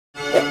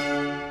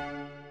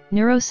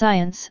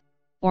Neuroscience,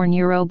 or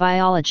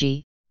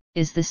neurobiology,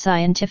 is the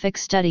scientific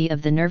study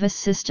of the nervous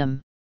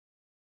system.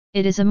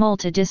 It is a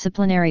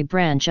multidisciplinary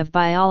branch of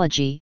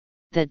biology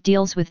that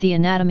deals with the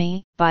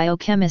anatomy,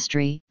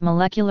 biochemistry,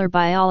 molecular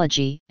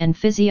biology, and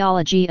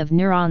physiology of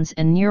neurons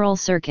and neural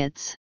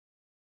circuits.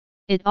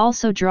 It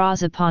also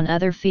draws upon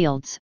other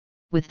fields,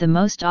 with the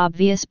most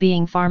obvious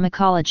being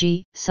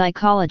pharmacology,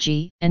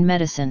 psychology, and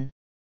medicine.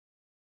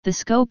 The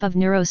scope of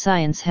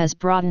neuroscience has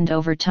broadened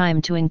over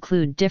time to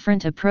include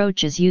different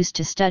approaches used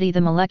to study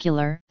the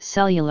molecular,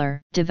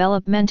 cellular,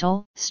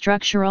 developmental,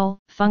 structural,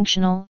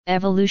 functional,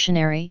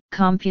 evolutionary,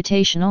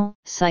 computational,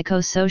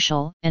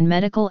 psychosocial, and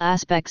medical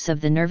aspects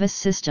of the nervous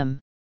system.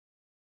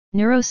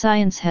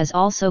 Neuroscience has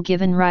also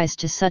given rise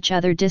to such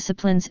other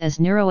disciplines as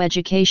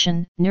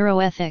neuroeducation,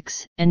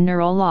 neuroethics, and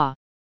neurolaw.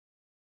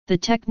 The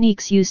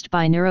techniques used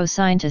by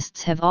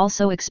neuroscientists have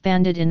also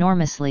expanded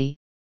enormously,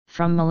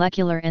 from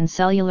molecular and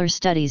cellular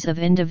studies of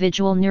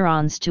individual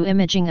neurons to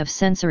imaging of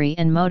sensory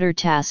and motor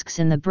tasks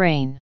in the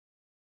brain.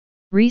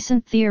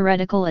 Recent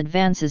theoretical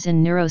advances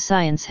in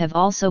neuroscience have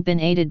also been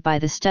aided by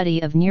the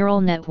study of neural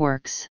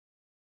networks.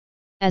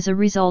 As a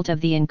result of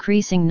the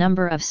increasing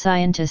number of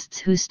scientists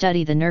who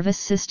study the nervous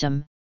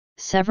system,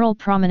 several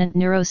prominent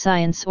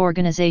neuroscience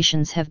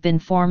organizations have been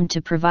formed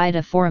to provide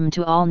a forum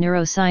to all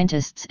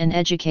neuroscientists and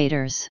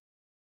educators.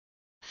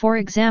 For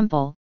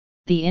example,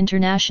 the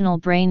International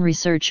Brain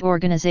Research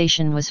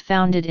Organization was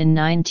founded in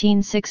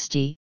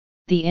 1960,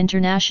 the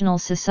International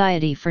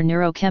Society for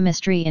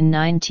Neurochemistry in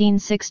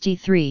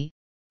 1963,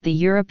 the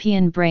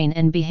European Brain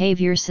and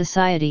Behavior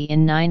Society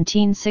in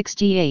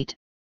 1968,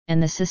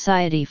 and the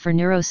Society for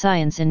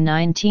Neuroscience in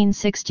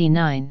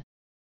 1969.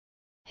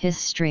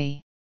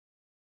 History.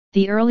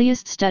 The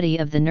earliest study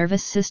of the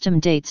nervous system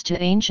dates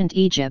to ancient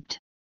Egypt.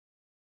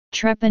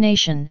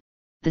 Trepanation,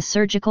 the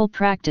surgical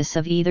practice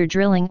of either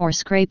drilling or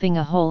scraping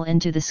a hole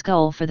into the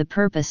skull for the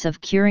purpose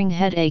of curing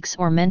headaches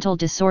or mental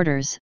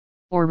disorders,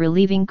 or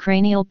relieving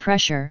cranial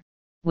pressure,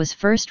 was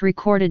first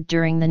recorded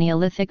during the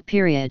Neolithic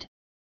period.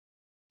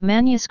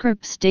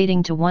 Manuscripts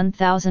dating to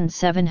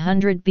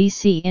 1700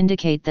 BC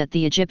indicate that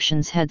the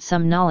Egyptians had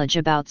some knowledge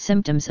about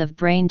symptoms of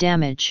brain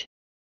damage.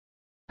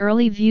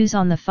 Early views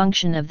on the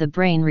function of the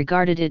brain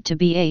regarded it to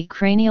be a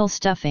cranial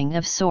stuffing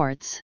of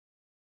sorts.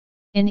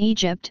 In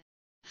Egypt,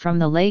 from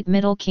the late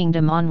Middle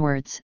Kingdom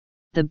onwards,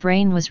 the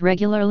brain was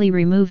regularly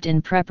removed in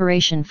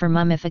preparation for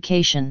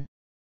mummification.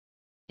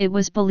 It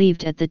was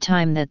believed at the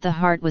time that the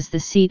heart was the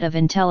seat of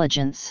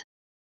intelligence.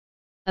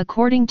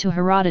 According to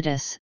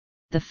Herodotus,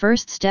 the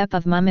first step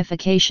of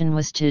mummification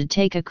was to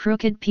take a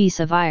crooked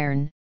piece of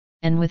iron,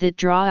 and with it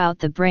draw out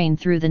the brain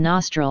through the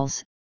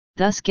nostrils,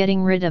 thus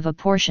getting rid of a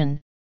portion,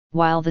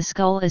 while the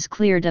skull is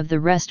cleared of the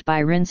rest by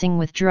rinsing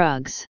with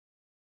drugs.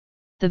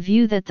 The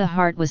view that the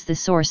heart was the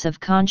source of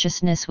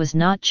consciousness was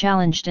not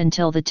challenged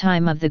until the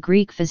time of the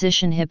Greek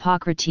physician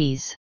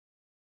Hippocrates.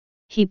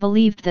 He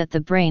believed that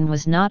the brain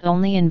was not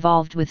only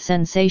involved with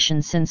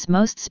sensation, since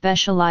most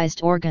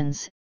specialized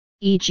organs,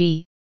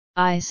 e.g.,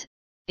 eyes,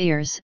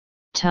 ears,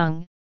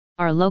 tongue,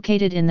 are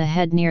located in the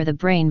head near the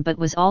brain, but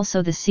was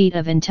also the seat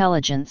of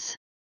intelligence.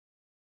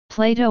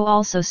 Plato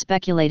also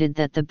speculated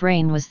that the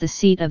brain was the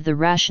seat of the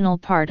rational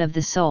part of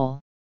the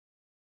soul.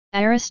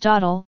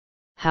 Aristotle,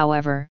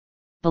 however,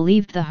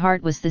 believed the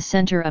heart was the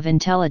center of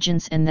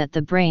intelligence and that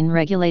the brain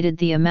regulated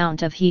the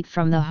amount of heat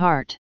from the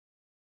heart.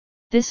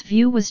 This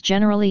view was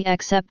generally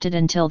accepted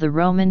until the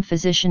Roman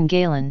physician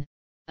Galen,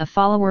 a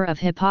follower of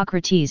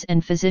Hippocrates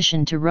and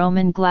physician to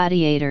Roman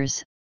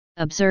gladiators,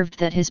 observed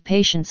that his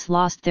patients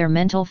lost their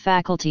mental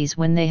faculties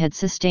when they had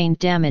sustained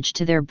damage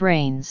to their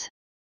brains.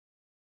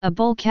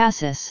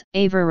 Abulcasis,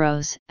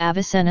 Averroes,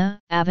 Avicenna,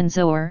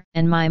 Avenzoar,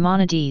 and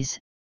Maimonides,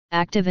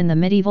 active in the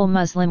medieval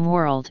Muslim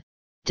world,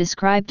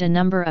 described a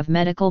number of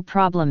medical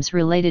problems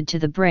related to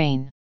the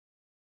brain.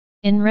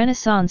 In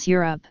Renaissance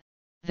Europe,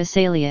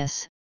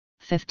 Vesalius,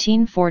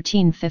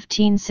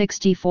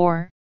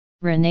 1514–1564,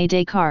 René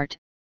Descartes,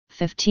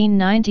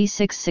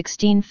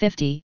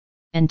 1596–1650,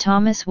 and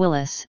Thomas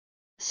Willis,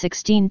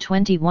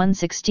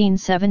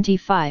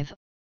 1621–1675,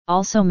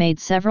 also made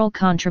several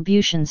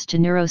contributions to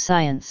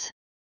neuroscience.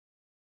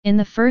 In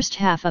the first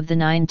half of the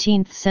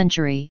 19th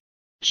century,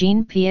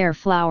 Jean-Pierre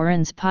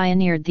Flourens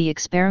pioneered the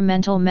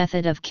experimental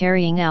method of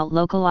carrying out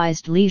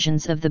localized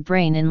lesions of the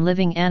brain in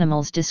living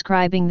animals,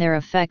 describing their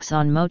effects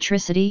on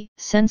motricity,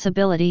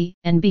 sensibility,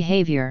 and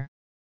behavior.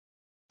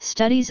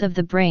 Studies of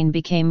the brain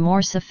became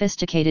more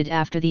sophisticated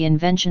after the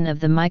invention of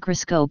the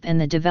microscope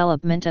and the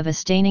development of a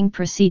staining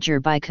procedure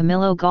by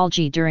Camillo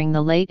Golgi during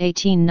the late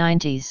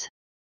 1890s.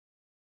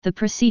 The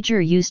procedure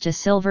used a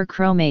silver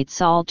chromate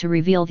sol to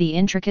reveal the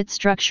intricate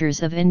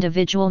structures of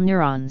individual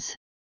neurons.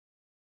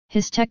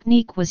 His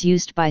technique was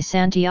used by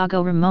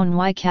Santiago Ramón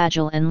y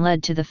Cajal and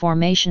led to the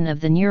formation of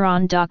the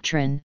neuron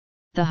doctrine,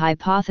 the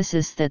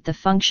hypothesis that the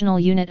functional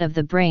unit of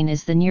the brain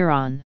is the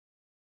neuron.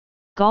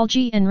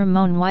 Golgi and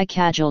Ramón y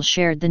Cajal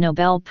shared the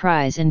Nobel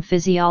Prize in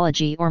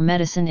Physiology or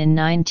Medicine in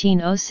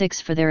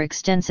 1906 for their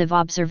extensive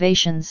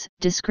observations,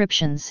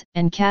 descriptions,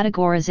 and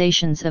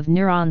categorizations of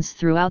neurons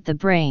throughout the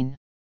brain.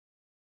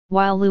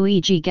 While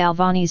Luigi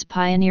Galvani's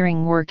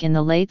pioneering work in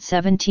the late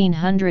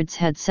 1700s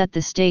had set the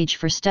stage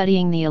for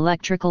studying the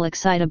electrical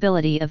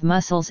excitability of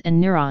muscles and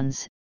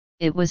neurons,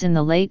 it was in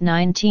the late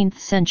 19th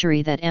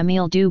century that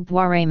Émile du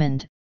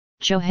Bois-Reymond,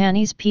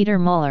 Johannes Peter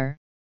Müller,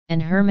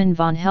 and Hermann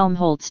von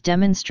Helmholtz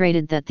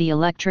demonstrated that the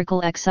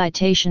electrical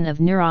excitation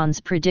of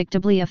neurons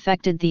predictably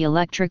affected the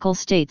electrical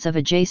states of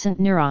adjacent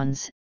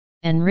neurons,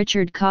 and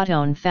Richard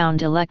Cottone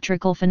found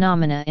electrical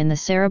phenomena in the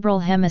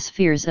cerebral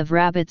hemispheres of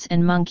rabbits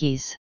and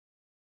monkeys.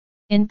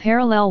 In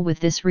parallel with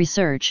this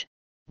research,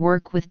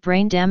 work with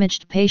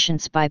brain-damaged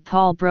patients by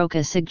Paul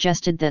Broca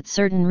suggested that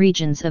certain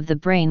regions of the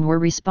brain were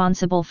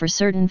responsible for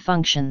certain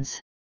functions.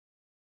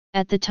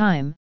 At the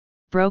time,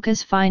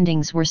 Broca's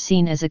findings were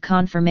seen as a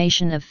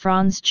confirmation of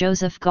Franz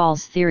Joseph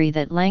Gall's theory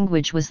that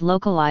language was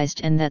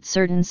localized and that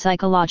certain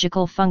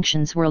psychological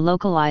functions were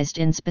localized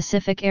in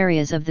specific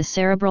areas of the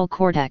cerebral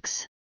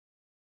cortex.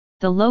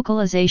 The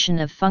localization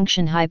of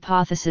function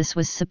hypothesis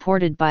was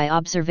supported by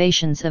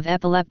observations of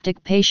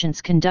epileptic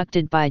patients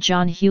conducted by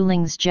John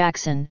Hewlings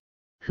Jackson,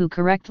 who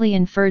correctly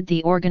inferred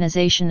the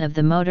organization of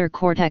the motor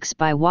cortex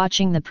by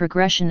watching the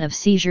progression of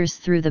seizures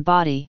through the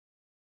body.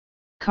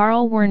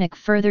 Karl Wernicke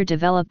further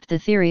developed the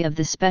theory of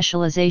the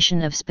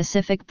specialization of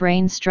specific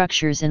brain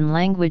structures in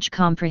language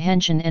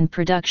comprehension and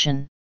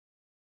production.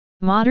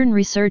 Modern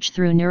research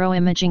through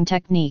neuroimaging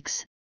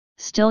techniques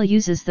still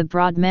uses the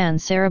Brodmann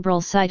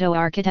cerebral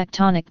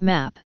cytoarchitectonic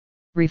map,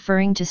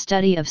 referring to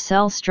study of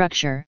cell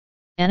structure,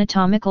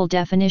 anatomical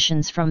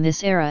definitions from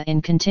this era in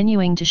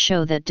continuing to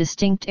show that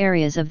distinct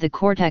areas of the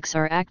cortex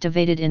are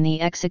activated in the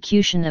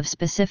execution of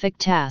specific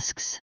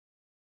tasks.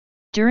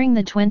 During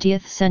the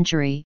 20th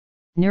century,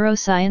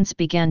 neuroscience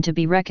began to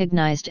be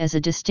recognized as a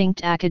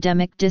distinct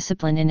academic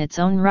discipline in its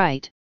own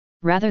right,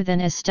 rather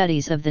than as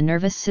studies of the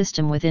nervous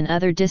system within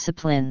other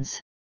disciplines.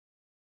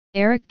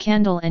 Eric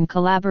Kandel and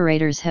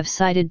collaborators have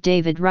cited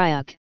David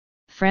Ryuk,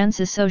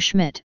 Francis O.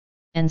 Schmidt,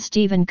 and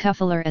Stephen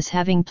Kuffler as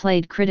having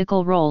played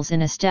critical roles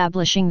in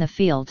establishing the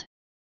field.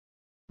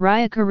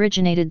 Ryuk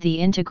originated the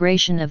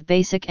integration of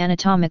basic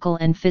anatomical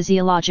and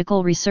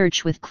physiological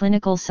research with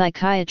clinical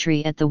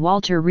psychiatry at the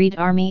Walter Reed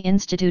Army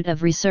Institute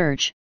of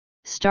Research,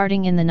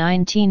 starting in the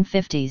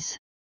 1950s.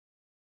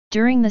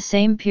 During the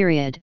same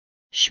period,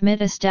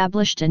 Schmidt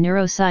established a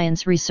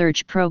neuroscience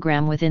research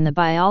program within the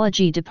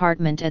biology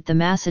department at the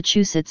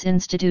Massachusetts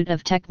Institute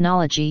of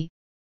Technology,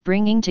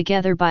 bringing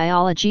together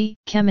biology,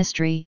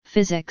 chemistry,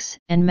 physics,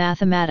 and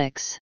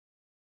mathematics.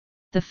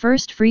 The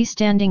first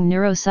freestanding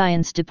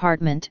neuroscience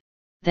department,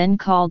 then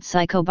called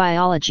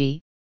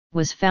psychobiology,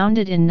 was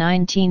founded in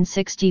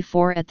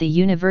 1964 at the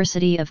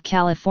University of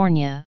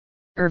California,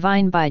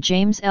 Irvine by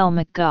James L.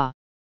 McGaugh.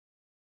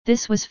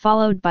 This was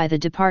followed by the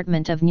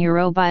Department of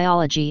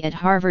Neurobiology at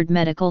Harvard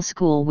Medical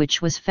School,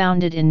 which was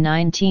founded in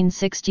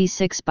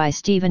 1966 by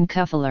Stephen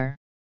Kuffler.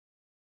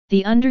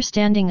 The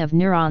understanding of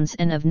neurons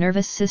and of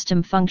nervous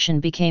system function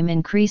became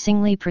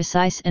increasingly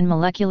precise and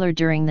molecular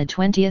during the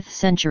 20th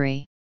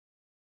century.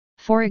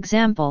 For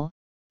example,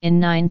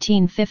 in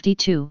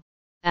 1952,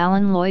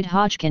 Alan Lloyd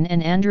Hodgkin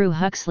and Andrew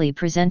Huxley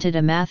presented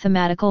a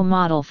mathematical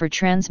model for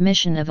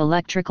transmission of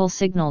electrical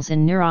signals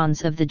in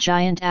neurons of the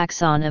giant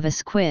axon of a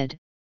squid,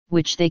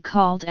 which they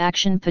called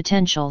action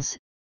potentials,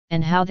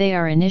 and how they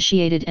are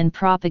initiated and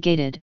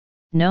propagated,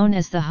 known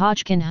as the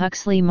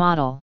Hodgkin-Huxley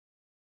model.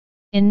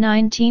 In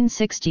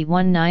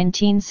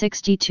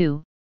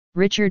 1961–1962,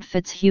 Richard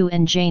Fitzhugh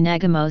and Jane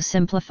Agamo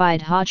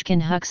simplified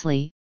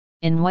Hodgkin-Huxley,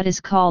 in what is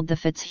called the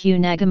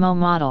Fitzhugh-Nagamo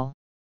model.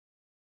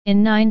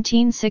 In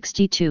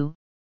 1962,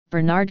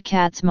 Bernard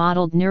Katz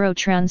modeled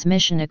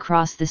neurotransmission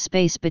across the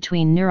space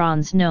between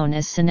neurons known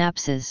as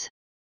synapses.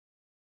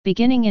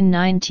 Beginning in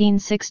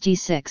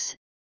 1966,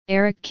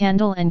 Eric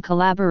Kandel and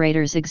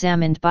collaborators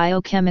examined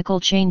biochemical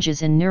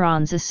changes in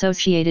neurons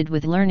associated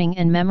with learning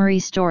and memory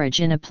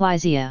storage in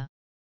aplasia.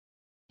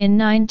 In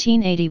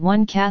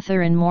 1981,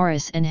 Catherine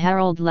Morris and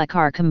Harold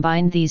Lekar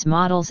combined these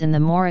models in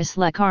the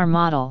Morris-Lekar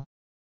model.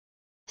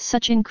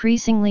 Such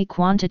increasingly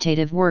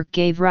quantitative work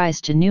gave rise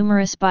to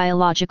numerous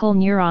biological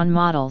neuron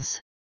models.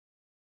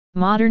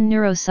 Modern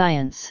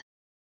neuroscience.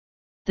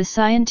 The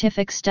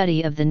scientific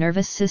study of the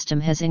nervous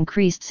system has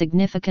increased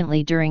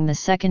significantly during the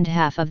second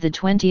half of the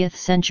 20th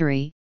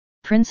century,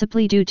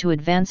 principally due to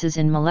advances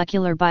in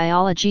molecular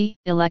biology,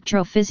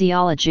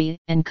 electrophysiology,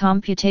 and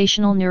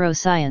computational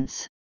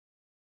neuroscience.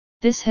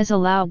 This has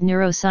allowed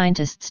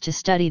neuroscientists to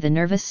study the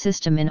nervous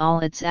system in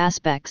all its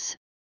aspects: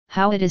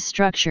 how it is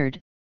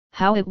structured,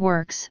 how it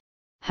works,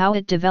 how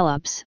it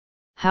develops,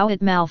 how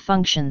it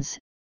malfunctions,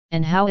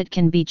 and how it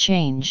can be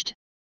changed.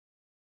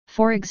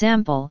 For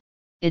example,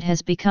 it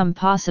has become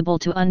possible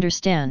to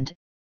understand,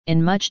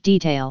 in much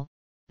detail,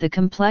 the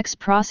complex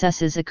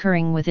processes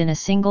occurring within a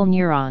single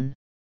neuron.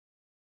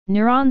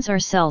 Neurons are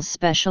cells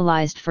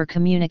specialized for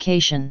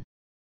communication.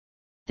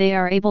 They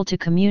are able to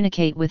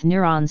communicate with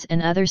neurons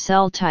and other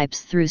cell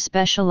types through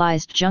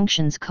specialized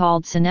junctions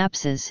called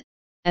synapses,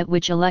 at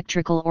which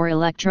electrical or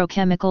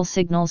electrochemical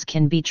signals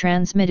can be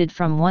transmitted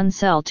from one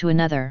cell to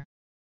another.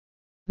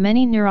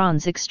 Many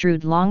neurons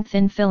extrude long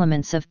thin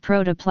filaments of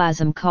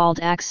protoplasm called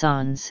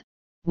axons,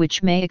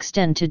 which may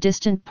extend to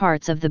distant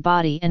parts of the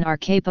body and are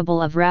capable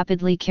of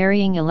rapidly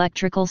carrying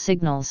electrical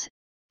signals,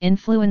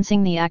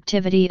 influencing the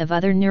activity of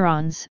other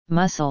neurons,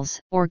 muscles,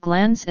 or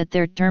glands at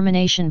their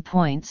termination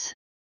points.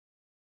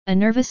 A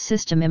nervous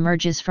system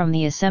emerges from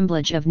the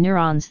assemblage of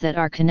neurons that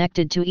are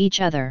connected to each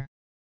other.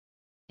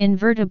 In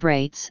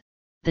vertebrates,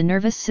 the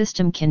nervous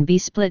system can be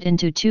split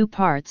into two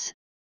parts: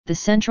 the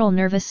central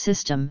nervous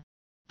system,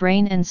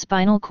 brain and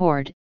spinal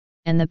cord,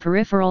 and the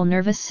peripheral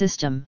nervous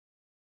system.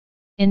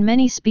 In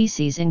many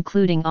species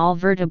including all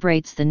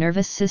vertebrates, the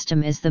nervous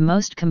system is the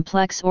most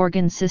complex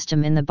organ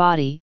system in the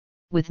body,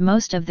 with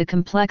most of the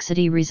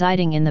complexity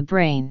residing in the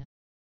brain.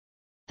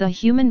 The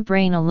human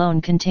brain alone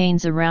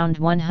contains around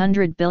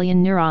 100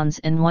 billion neurons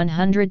and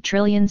 100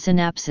 trillion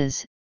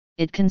synapses.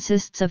 It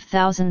consists of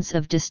thousands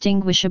of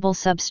distinguishable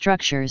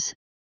substructures,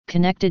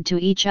 connected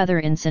to each other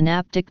in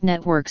synaptic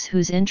networks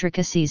whose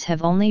intricacies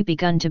have only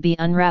begun to be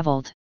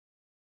unraveled.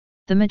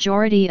 The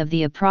majority of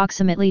the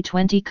approximately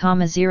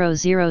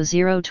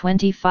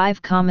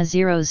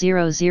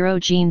 20,000-25,000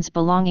 genes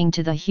belonging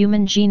to the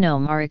human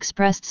genome are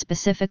expressed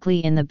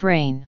specifically in the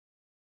brain.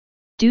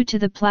 Due to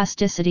the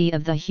plasticity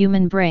of the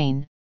human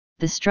brain,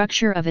 the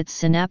structure of its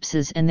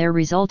synapses and their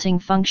resulting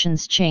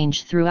functions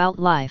change throughout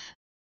life.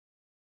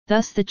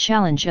 Thus, the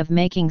challenge of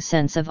making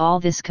sense of all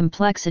this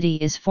complexity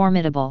is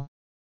formidable.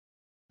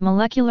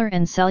 Molecular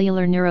and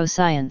cellular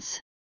neuroscience.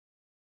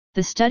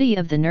 The study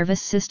of the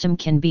nervous system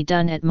can be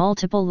done at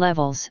multiple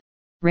levels,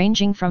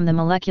 ranging from the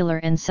molecular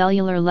and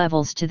cellular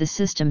levels to the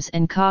systems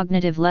and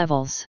cognitive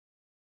levels.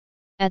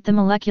 At the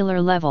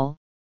molecular level,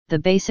 the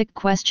basic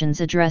questions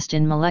addressed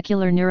in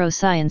molecular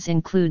neuroscience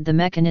include the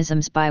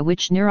mechanisms by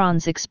which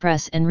neurons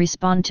express and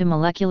respond to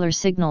molecular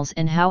signals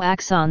and how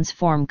axons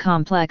form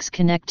complex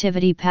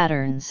connectivity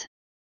patterns.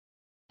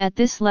 At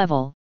this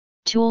level,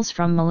 tools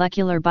from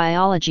molecular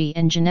biology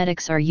and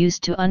genetics are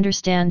used to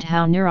understand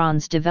how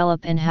neurons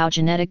develop and how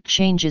genetic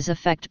changes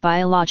affect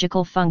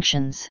biological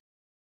functions.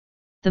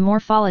 The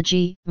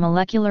morphology,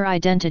 molecular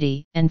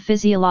identity, and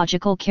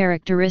physiological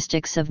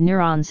characteristics of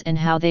neurons and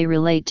how they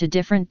relate to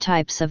different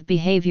types of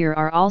behavior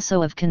are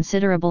also of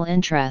considerable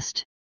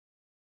interest.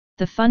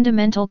 The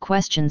fundamental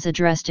questions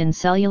addressed in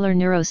cellular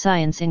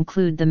neuroscience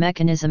include the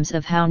mechanisms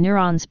of how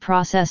neurons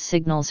process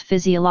signals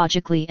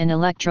physiologically and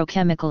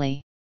electrochemically.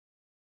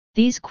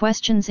 These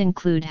questions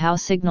include how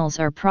signals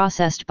are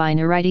processed by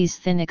neurites,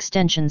 thin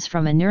extensions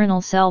from a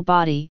neuronal cell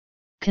body,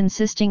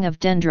 consisting of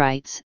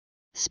dendrites,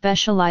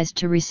 specialized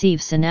to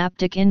receive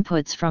synaptic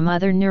inputs from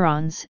other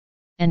neurons,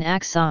 and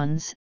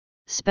axons,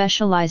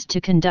 specialized to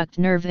conduct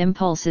nerve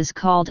impulses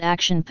called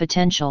action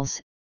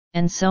potentials,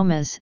 and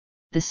somas,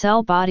 the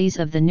cell bodies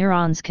of the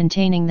neurons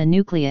containing the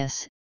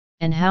nucleus,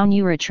 and how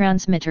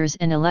neurotransmitters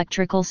and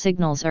electrical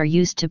signals are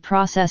used to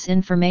process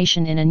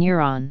information in a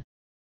neuron.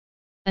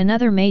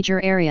 Another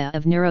major area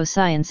of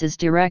neuroscience is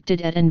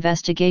directed at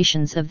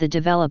investigations of the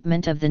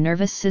development of the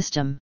nervous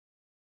system.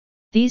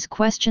 These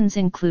questions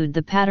include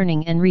the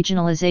patterning and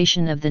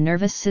regionalization of the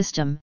nervous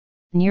system,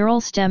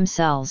 neural stem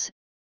cells,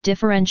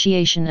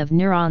 differentiation of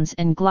neurons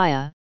and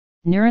glia,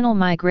 neuronal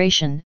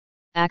migration,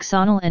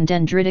 axonal and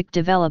dendritic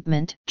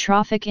development,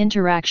 trophic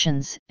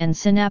interactions, and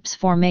synapse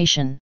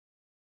formation.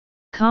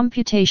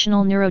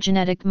 Computational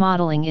neurogenetic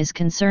modeling is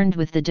concerned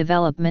with the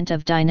development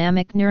of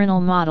dynamic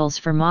neuronal models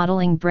for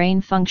modeling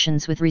brain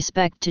functions with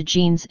respect to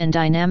genes and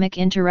dynamic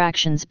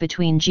interactions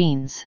between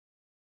genes.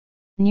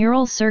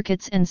 Neural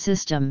circuits and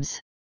systems.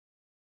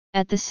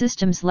 At the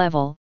systems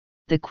level,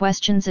 the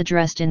questions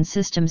addressed in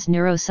systems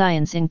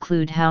neuroscience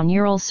include how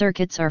neural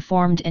circuits are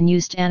formed and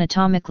used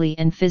anatomically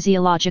and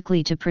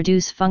physiologically to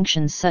produce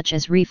functions such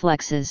as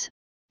reflexes,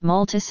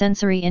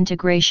 multisensory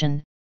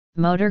integration,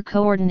 motor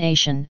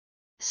coordination,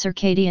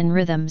 circadian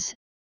rhythms,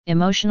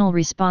 emotional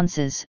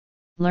responses,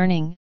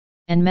 learning,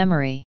 and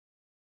memory.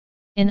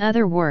 In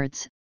other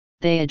words,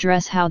 they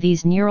address how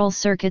these neural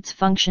circuits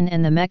function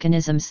and the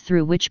mechanisms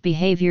through which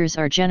behaviors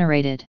are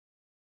generated.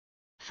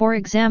 For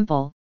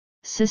example,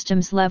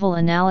 systems-level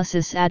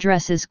analysis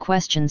addresses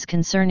questions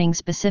concerning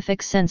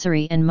specific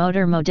sensory and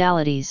motor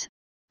modalities.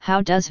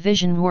 How does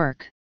vision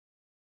work?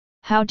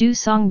 How do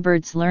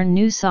songbirds learn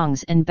new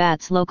songs and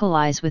bats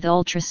localize with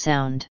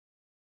ultrasound?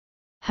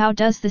 How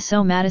does the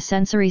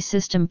somatosensory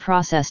system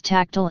process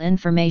tactile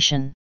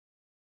information?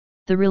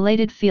 The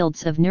related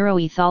fields of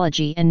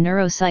neuroethology and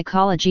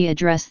neuropsychology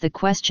address the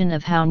question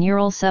of how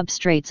neural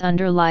substrates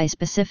underlie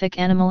specific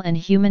animal and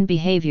human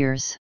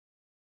behaviors.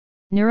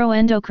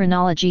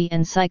 Neuroendocrinology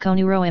and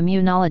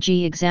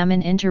psychoneuroimmunology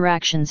examine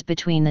interactions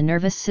between the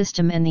nervous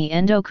system and the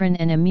endocrine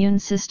and immune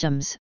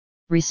systems,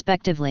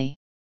 respectively.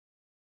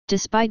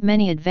 Despite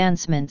many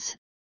advancements,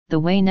 the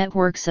way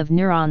networks of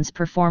neurons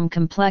perform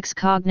complex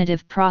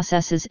cognitive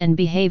processes and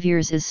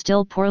behaviors is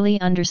still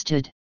poorly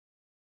understood.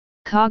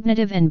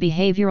 Cognitive and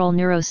behavioral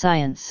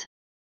neuroscience.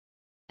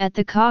 At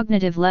the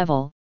cognitive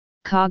level,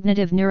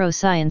 cognitive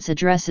neuroscience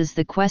addresses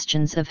the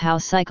questions of how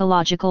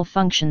psychological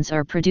functions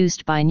are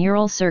produced by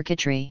neural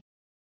circuitry.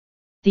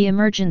 The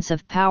emergence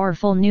of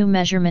powerful new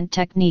measurement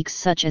techniques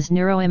such as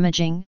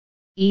neuroimaging,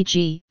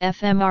 e.g.,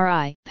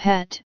 fMRI,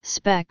 PET,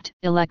 SPECT,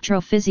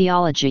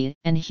 electrophysiology,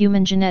 and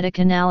human genetic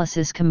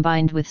analysis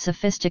combined with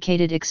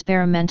sophisticated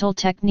experimental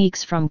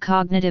techniques from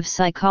cognitive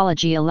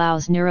psychology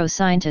allows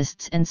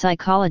neuroscientists and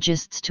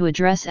psychologists to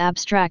address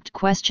abstract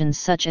questions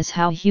such as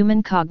how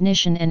human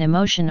cognition and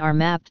emotion are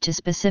mapped to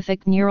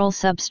specific neural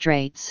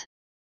substrates.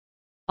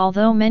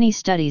 Although many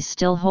studies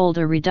still hold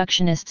a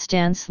reductionist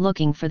stance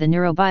looking for the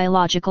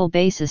neurobiological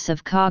basis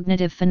of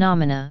cognitive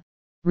phenomena,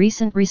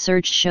 recent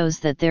research shows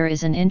that there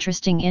is an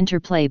interesting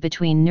interplay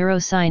between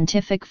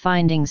neuroscientific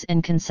findings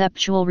and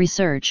conceptual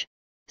research,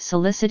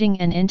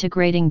 soliciting and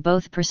integrating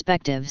both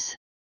perspectives.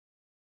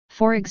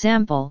 For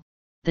example,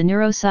 the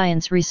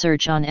neuroscience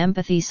research on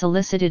empathy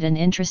solicited an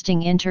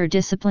interesting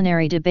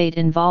interdisciplinary debate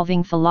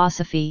involving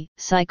philosophy,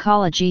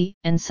 psychology,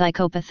 and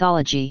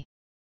psychopathology.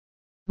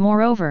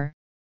 Moreover,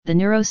 the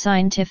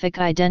neuroscientific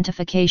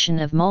identification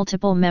of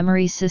multiple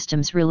memory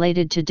systems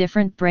related to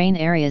different brain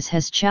areas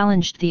has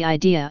challenged the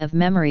idea of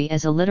memory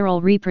as a literal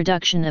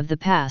reproduction of the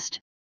past,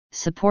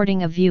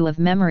 supporting a view of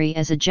memory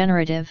as a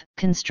generative,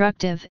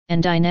 constructive,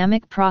 and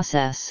dynamic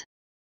process.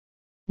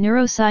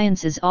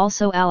 Neuroscience is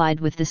also allied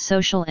with the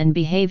social and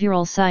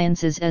behavioral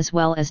sciences as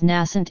well as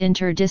nascent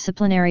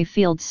interdisciplinary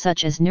fields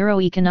such as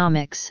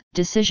neuroeconomics,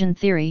 decision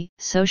theory,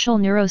 social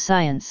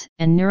neuroscience,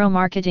 and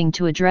neuromarketing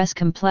to address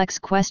complex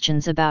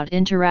questions about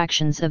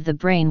interactions of the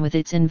brain with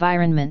its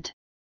environment.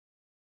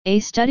 A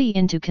study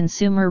into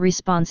consumer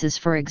responses,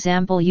 for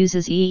example,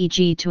 uses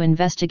EEG to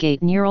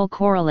investigate neural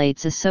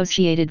correlates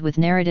associated with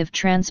narrative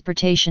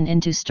transportation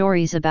into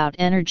stories about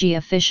energy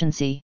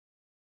efficiency.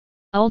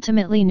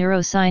 Ultimately,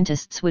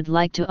 neuroscientists would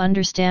like to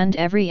understand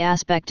every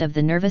aspect of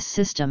the nervous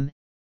system,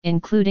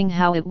 including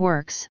how it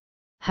works,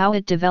 how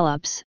it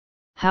develops,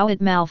 how it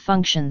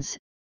malfunctions,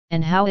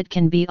 and how it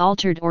can be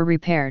altered or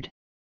repaired.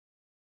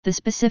 The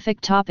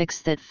specific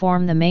topics that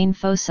form the main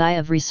foci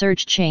of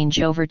research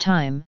change over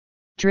time,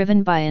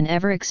 driven by an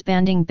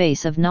ever-expanding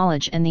base of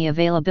knowledge and the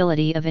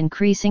availability of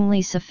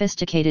increasingly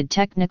sophisticated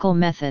technical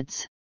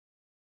methods.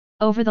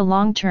 Over the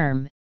long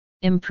term,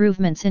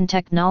 improvements in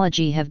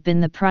technology have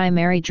been the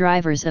primary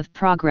drivers of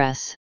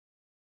progress.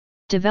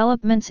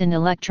 Developments in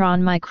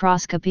electron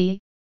microscopy,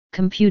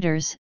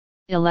 computers,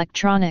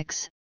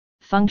 electronics,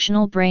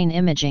 functional brain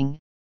imaging,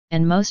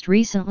 and most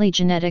recently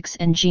genetics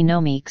and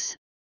genomics,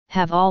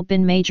 have all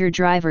been major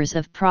drivers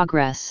of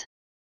progress.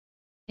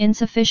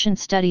 Insufficient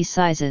study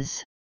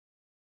sizes.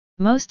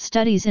 Most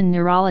studies in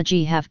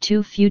neurology have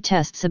too few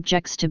test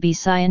subjects to be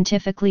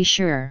scientifically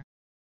sure.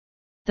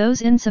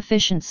 Those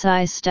insufficient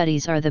size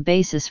studies are the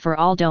basis for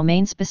all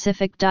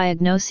domain-specific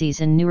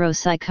diagnoses in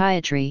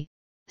neuropsychiatry,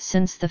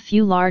 since the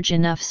few large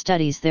enough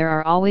studies there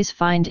are always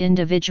find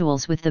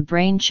individuals with the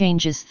brain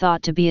changes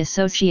thought to be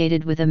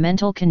associated with a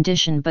mental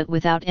condition but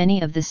without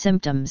any of the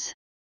symptoms.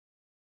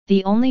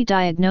 The only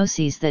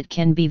diagnoses that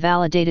can be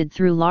validated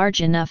through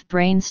large enough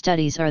brain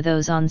studies are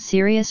those on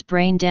serious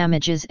brain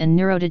damages and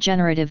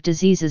neurodegenerative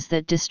diseases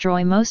that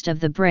destroy most of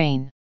the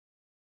brain.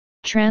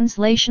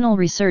 Translational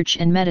research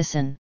and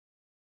medicine.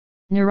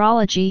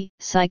 Neurology,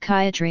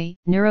 psychiatry,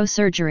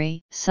 neurosurgery,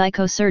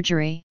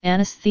 psychosurgery,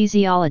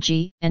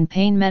 anesthesiology, and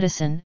pain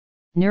medicine,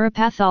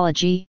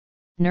 neuropathology,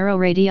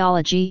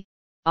 neuroradiology,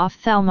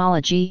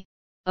 ophthalmology,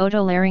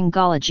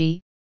 otolaryngology,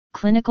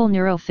 clinical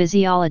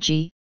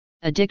neurophysiology,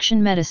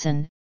 addiction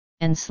medicine,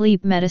 and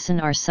sleep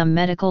medicine are some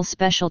medical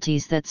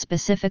specialties that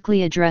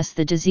specifically address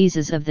the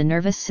diseases of the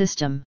nervous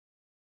system.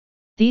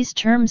 These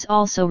terms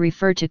also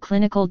refer to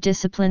clinical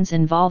disciplines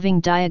involving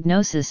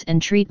diagnosis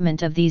and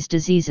treatment of these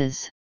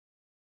diseases.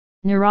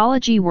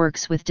 Neurology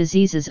works with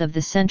diseases of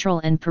the central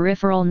and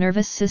peripheral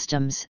nervous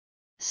systems,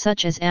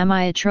 such as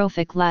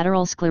amyotrophic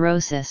lateral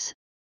sclerosis,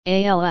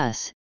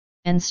 ALS,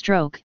 and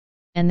stroke,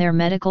 and their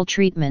medical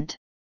treatment.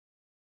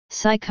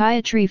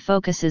 Psychiatry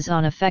focuses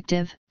on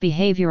affective,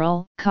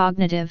 behavioral,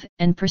 cognitive,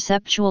 and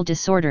perceptual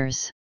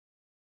disorders.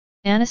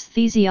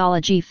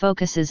 Anesthesiology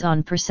focuses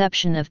on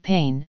perception of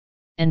pain,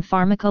 and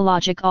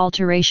pharmacologic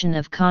alteration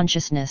of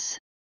consciousness.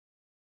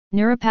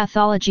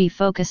 Neuropathology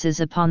focuses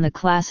upon the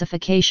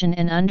classification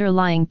and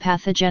underlying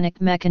pathogenic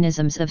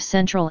mechanisms of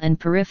central and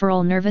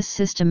peripheral nervous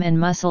system and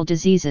muscle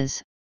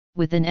diseases,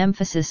 with an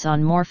emphasis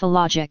on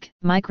morphologic,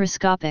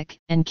 microscopic,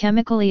 and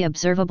chemically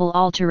observable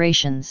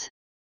alterations.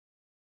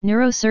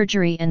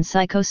 Neurosurgery and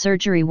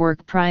psychosurgery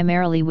work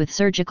primarily with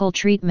surgical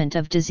treatment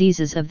of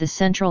diseases of the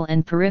central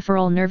and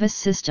peripheral nervous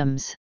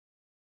systems.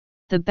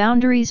 The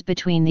boundaries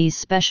between these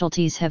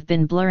specialties have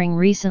been blurring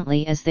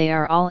recently as they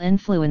are all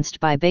influenced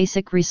by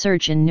basic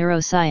research in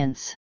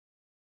neuroscience.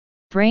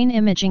 Brain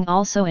imaging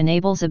also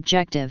enables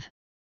objective,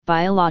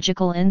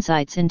 biological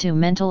insights into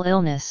mental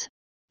illness,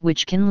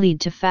 which can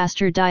lead to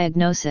faster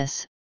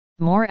diagnosis,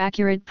 more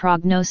accurate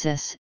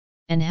prognosis,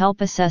 and help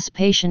assess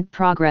patient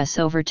progress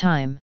over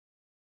time.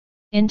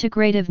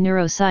 Integrative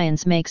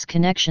neuroscience makes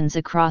connections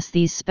across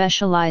these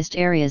specialized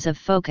areas of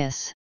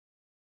focus.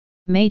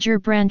 Major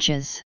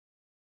branches.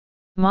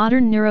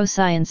 Modern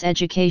neuroscience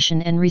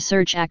education and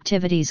research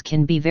activities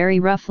can be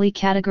very roughly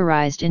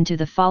categorized into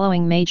the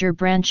following major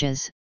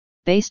branches,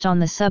 based on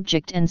the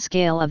subject and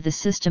scale of the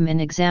system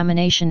in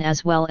examination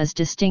as well as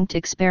distinct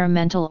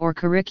experimental or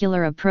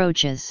curricular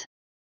approaches.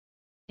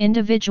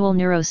 Individual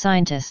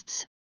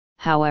neuroscientists,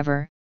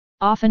 however,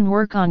 often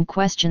work on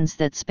questions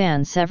that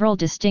span several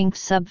distinct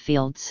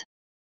subfields.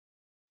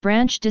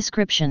 Branch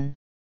description.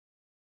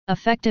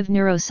 Affective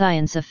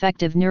neuroscience.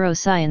 Affective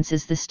neuroscience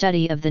is the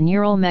study of the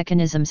neural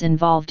mechanisms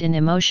involved in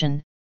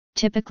emotion,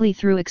 typically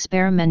through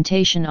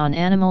experimentation on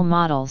animal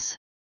models.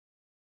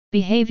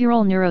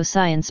 Behavioral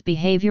neuroscience.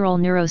 Behavioral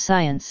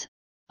neuroscience,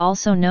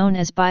 also known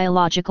as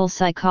biological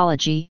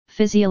psychology,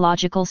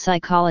 physiological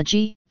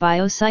psychology,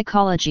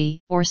 biopsychology,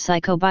 or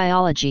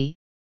psychobiology,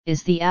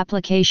 is the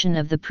application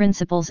of the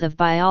principles of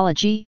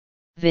biology,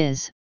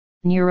 viz.,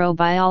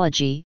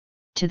 neurobiology,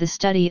 to the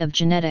study of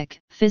genetic,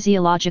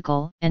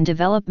 physiological, and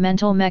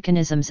developmental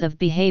mechanisms of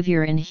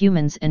behavior in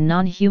humans and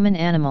non-human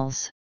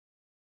animals.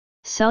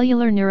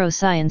 Cellular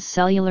neuroscience.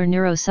 Cellular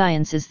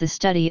neuroscience is the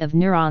study of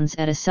neurons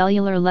at a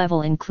cellular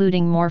level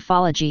including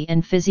morphology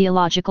and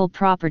physiological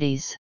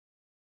properties.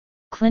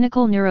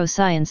 Clinical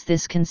neuroscience.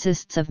 This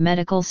consists of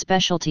medical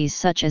specialties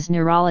such as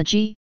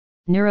neurology,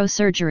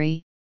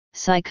 neurosurgery,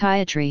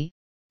 psychiatry,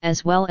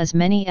 as well as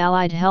many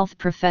allied health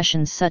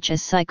professions such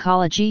as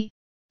psychology,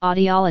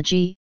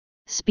 audiology,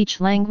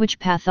 speech-language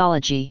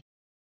pathology.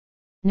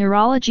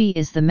 Neurology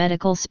is the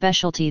medical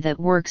specialty that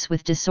works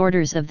with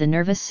disorders of the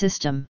nervous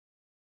system.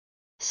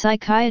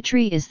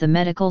 Psychiatry is the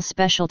medical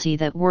specialty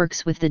that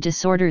works with the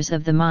disorders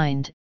of the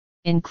mind,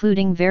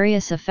 including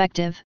various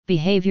affective,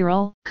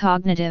 behavioral,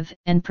 cognitive,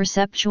 and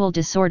perceptual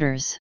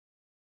disorders.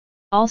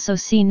 Also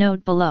see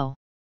note below.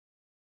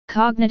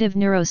 Cognitive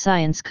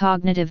neuroscience.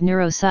 Cognitive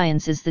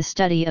neuroscience is the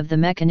study of the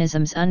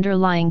mechanisms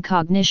underlying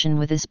cognition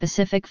with a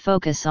specific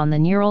focus on the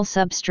neural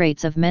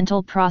substrates of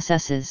mental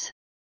processes.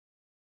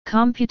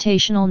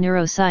 Computational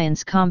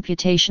neuroscience.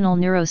 Computational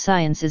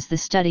neuroscience is the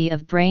study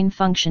of brain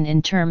function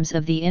in terms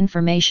of the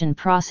information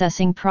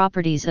processing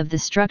properties of the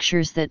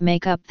structures that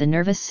make up the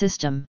nervous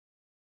system.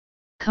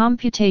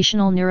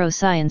 Computational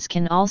neuroscience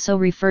can also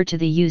refer to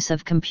the use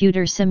of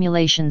computer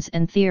simulations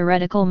and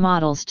theoretical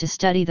models to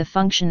study the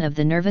function of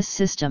the nervous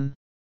system.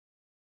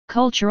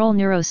 Cultural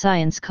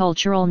neuroscience.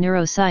 Cultural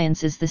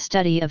neuroscience is the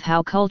study of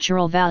how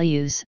cultural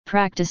values,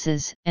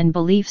 practices, and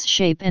beliefs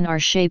shape and are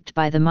shaped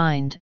by the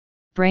mind,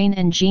 brain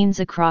and genes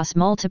across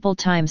multiple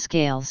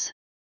timescales.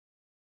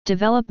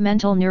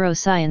 Developmental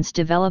neuroscience.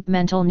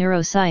 Developmental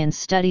neuroscience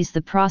studies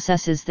the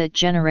processes that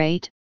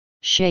generate,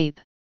 shape,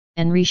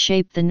 and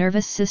reshape the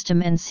nervous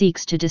system and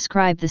seeks to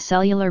describe the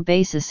cellular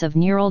basis of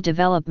neural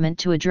development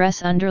to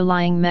address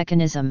underlying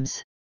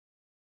mechanisms.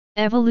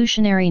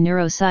 Evolutionary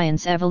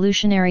neuroscience.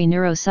 Evolutionary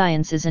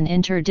neuroscience is an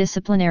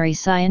interdisciplinary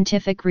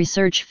scientific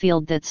research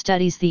field that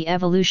studies the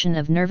evolution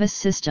of nervous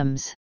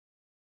systems.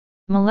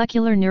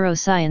 Molecular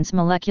neuroscience.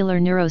 Molecular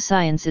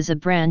neuroscience is a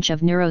branch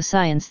of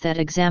neuroscience that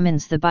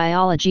examines the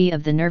biology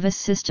of the nervous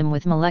system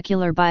with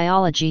molecular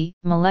biology,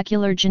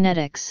 molecular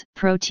genetics,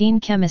 protein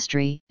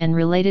chemistry, and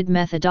related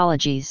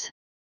methodologies.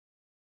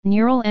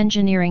 Neural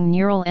engineering.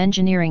 Neural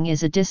engineering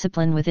is a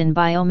discipline within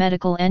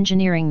biomedical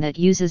engineering that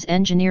uses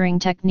engineering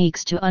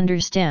techniques to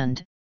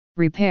understand,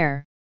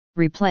 repair,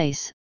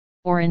 replace,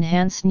 or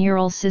enhance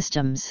neural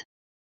systems.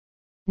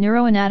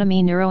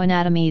 Neuroanatomy.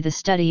 Neuroanatomy, the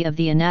study of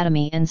the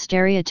anatomy and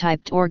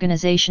stereotyped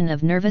organization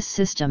of nervous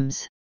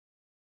systems.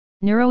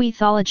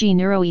 Neuroethology.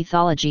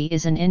 Neuroethology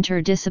is an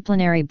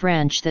interdisciplinary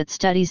branch that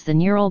studies the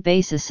neural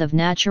basis of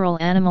natural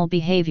animal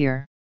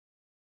behavior.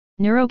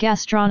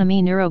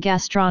 Neurogastronomy.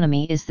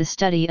 Neurogastronomy is the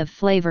study of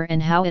flavor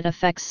and how it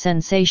affects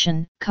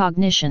sensation,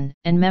 cognition,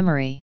 and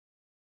memory.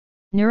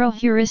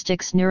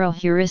 Neuroheuristics.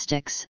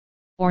 Neuroheuristics,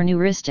 or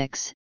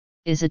neuristics,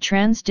 is a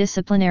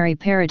transdisciplinary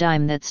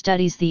paradigm that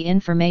studies the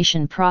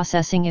information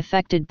processing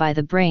effected by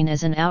the brain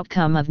as an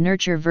outcome of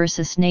nurture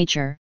versus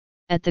nature,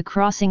 at the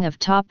crossing of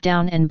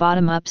top-down and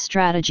bottom-up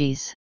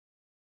strategies.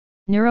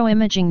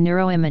 Neuroimaging.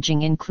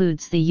 Neuroimaging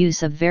includes the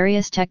use of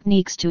various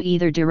techniques to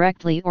either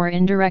directly or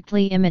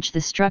indirectly image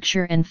the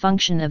structure and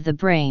function of the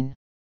brain.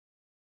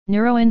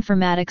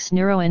 Neuroinformatics.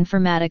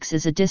 Neuroinformatics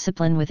is a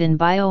discipline within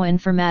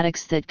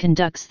bioinformatics that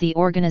conducts the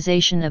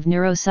organization of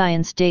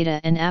neuroscience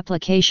data and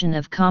application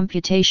of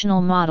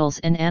computational models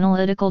and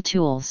analytical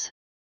tools.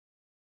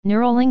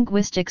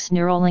 Neurolinguistics.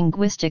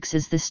 Neurolinguistics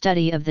is the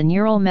study of the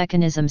neural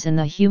mechanisms in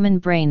the human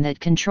brain that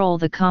control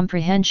the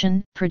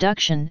comprehension,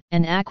 production,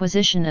 and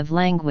acquisition of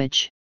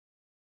language.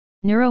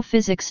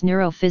 Neurophysics.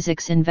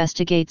 Neurophysics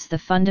investigates the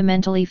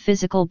fundamentally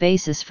physical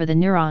basis for the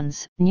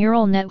neurons,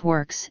 neural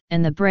networks,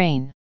 and the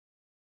brain.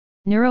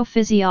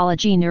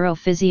 Neurophysiology.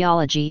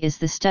 Neurophysiology is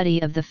the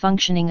study of the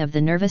functioning of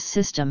the nervous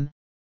system,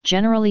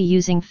 generally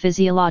using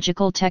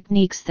physiological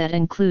techniques that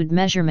include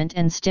measurement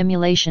and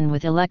stimulation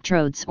with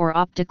electrodes or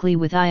optically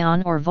with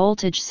ion or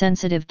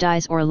voltage-sensitive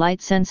dyes or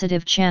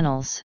light-sensitive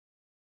channels.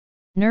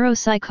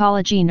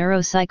 Neuropsychology.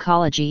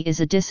 Neuropsychology is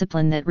a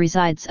discipline that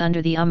resides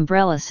under the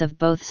umbrellas of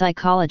both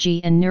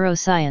psychology and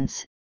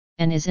neuroscience,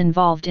 and is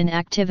involved in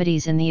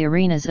activities in the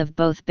arenas of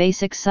both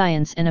basic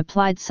science and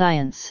applied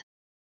science.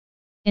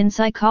 In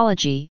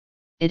psychology,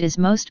 it is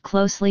most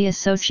closely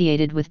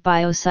associated with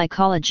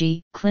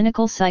biopsychology,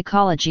 clinical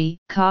psychology,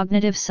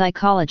 cognitive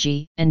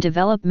psychology, and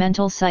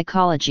developmental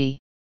psychology.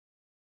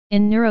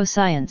 In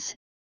neuroscience,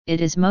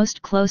 it is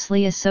most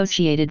closely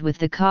associated with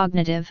the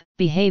cognitive,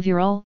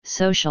 behavioral,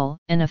 social,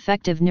 and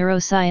affective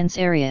neuroscience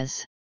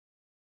areas.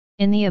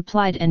 In the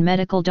applied and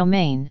medical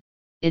domain,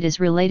 it is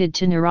related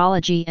to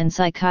neurology and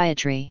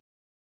psychiatry.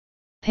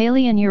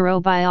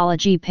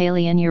 Paleoneurobiology.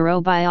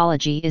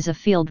 Paleoneurobiology is a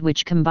field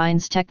which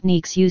combines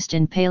techniques used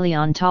in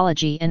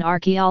paleontology and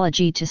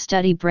archaeology to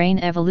study brain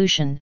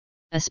evolution,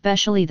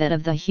 especially that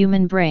of the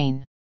human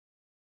brain.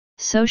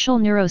 Social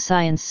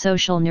neuroscience.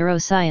 Social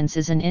neuroscience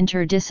is an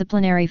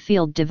interdisciplinary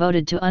field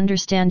devoted to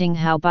understanding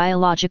how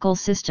biological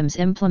systems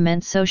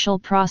implement social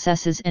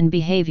processes and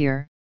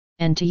behavior,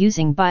 and to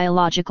using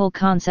biological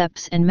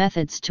concepts and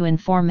methods to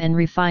inform and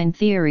refine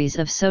theories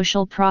of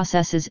social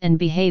processes and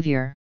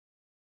behavior.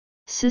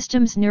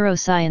 Systems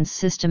neuroscience.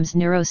 Systems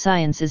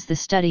neuroscience is the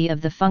study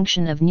of the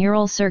function of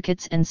neural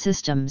circuits and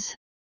systems.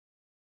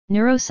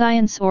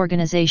 Neuroscience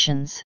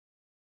organizations.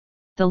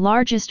 The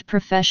largest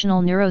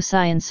professional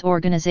neuroscience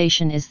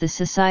organization is the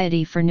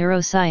Society for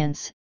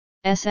Neuroscience,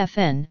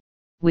 SFN,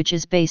 which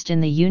is based in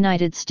the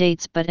United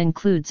States but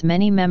includes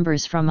many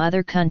members from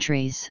other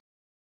countries.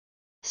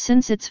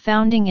 Since its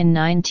founding in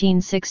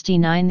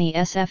 1969, the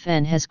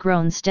SFN has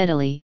grown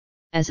steadily.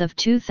 As of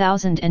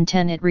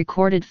 2010, it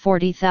recorded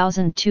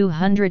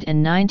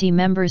 40,290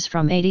 members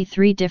from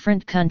 83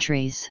 different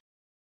countries.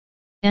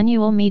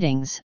 Annual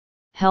meetings,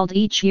 held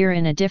each year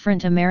in a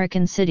different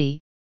American city,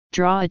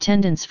 draw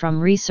attendance from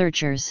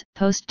researchers,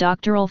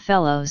 postdoctoral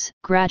fellows,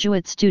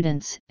 graduate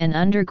students, and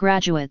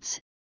undergraduates,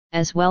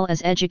 as well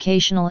as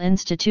educational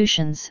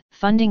institutions,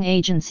 funding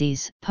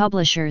agencies,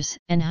 publishers,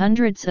 and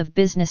hundreds of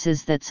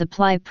businesses that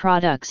supply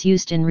products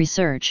used in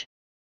research.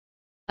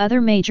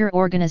 Other major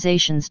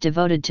organizations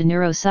devoted to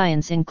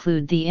neuroscience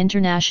include the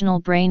International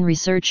Brain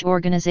Research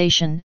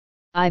Organization,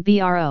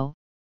 IBRO,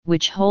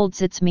 which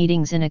holds its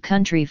meetings in a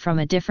country from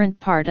a different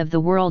part of the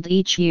world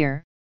each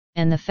year,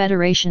 and the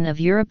Federation of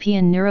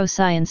European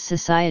Neuroscience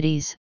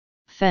Societies,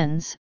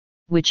 FENS,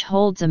 which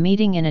holds a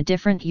meeting in a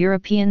different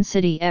European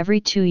city every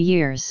 2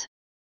 years.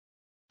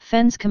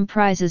 FENS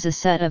comprises a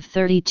set of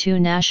 32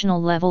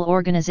 national-level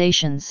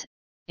organizations,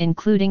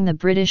 including the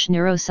British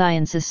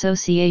Neuroscience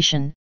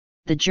Association,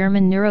 the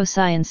German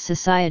Neuroscience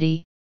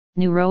Society,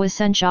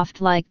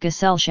 Neurowissenschaftliche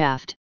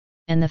Gesellschaft,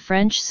 and the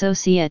French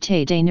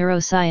Société des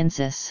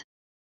Neurosciences.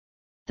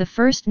 The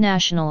first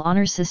National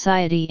Honor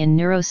Society in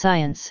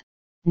Neuroscience,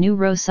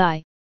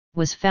 NeuroSci,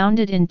 was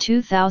founded in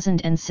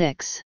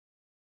 2006.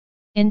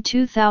 In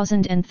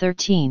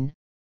 2013,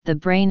 the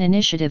BRAIN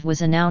Initiative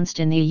was announced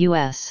in the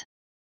U.S.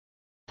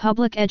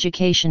 Public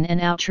education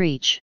and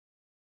outreach.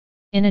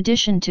 In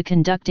addition to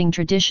conducting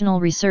traditional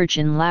research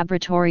in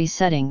laboratory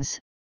settings,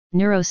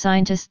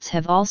 neuroscientists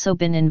have also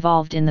been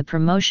involved in the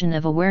promotion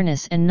of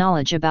awareness and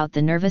knowledge about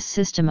the nervous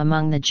system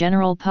among the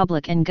general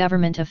public and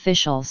government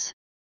officials.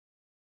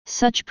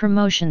 Such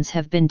promotions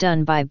have been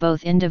done by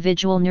both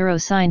individual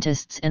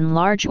neuroscientists and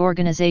large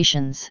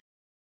organizations.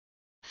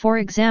 For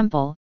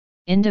example,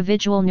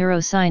 individual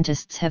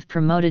neuroscientists have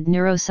promoted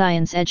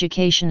neuroscience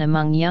education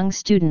among young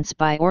students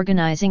by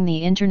organizing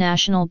the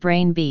International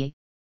Brain Bee,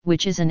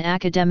 which is an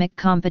academic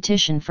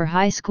competition for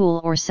high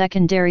school or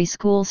secondary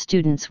school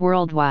students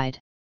worldwide.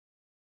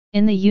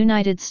 In the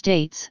United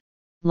States,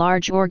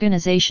 large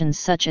organizations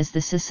such as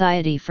the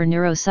Society for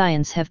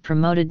Neuroscience have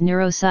promoted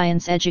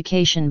neuroscience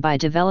education by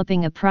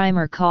developing a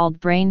primer called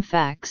Brain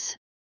Facts,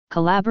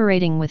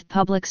 collaborating with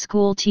public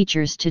school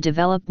teachers to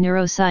develop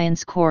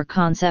neuroscience core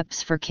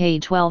concepts for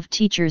K-12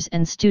 teachers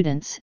and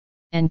students,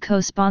 and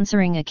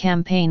co-sponsoring a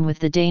campaign with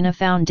the Dana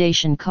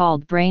Foundation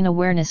called Brain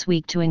Awareness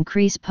Week to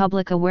increase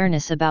public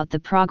awareness about the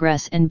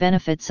progress and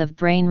benefits of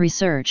brain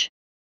research.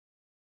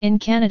 In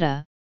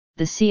Canada,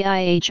 the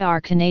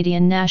CIHR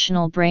Canadian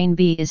National Brain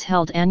Bee is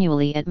held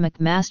annually at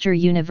McMaster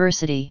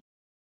University.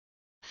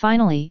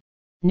 Finally,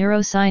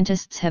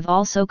 neuroscientists have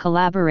also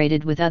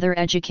collaborated with other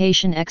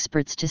education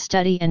experts to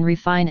study and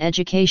refine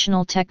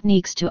educational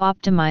techniques to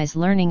optimize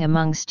learning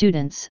among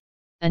students,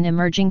 an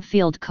emerging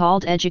field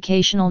called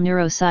educational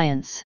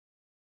neuroscience.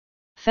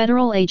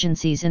 Federal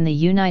agencies in the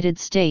United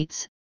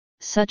States,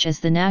 such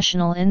as the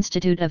National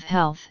Institute of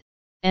Health,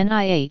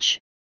 NIH,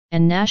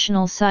 and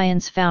National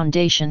Science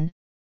Foundation,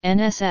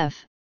 NSF,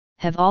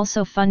 have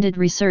also funded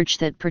research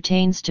that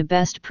pertains to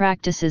best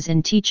practices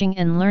in teaching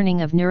and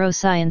learning of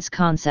neuroscience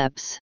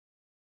concepts.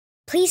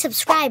 Please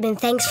subscribe and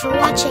thanks for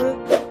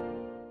watching.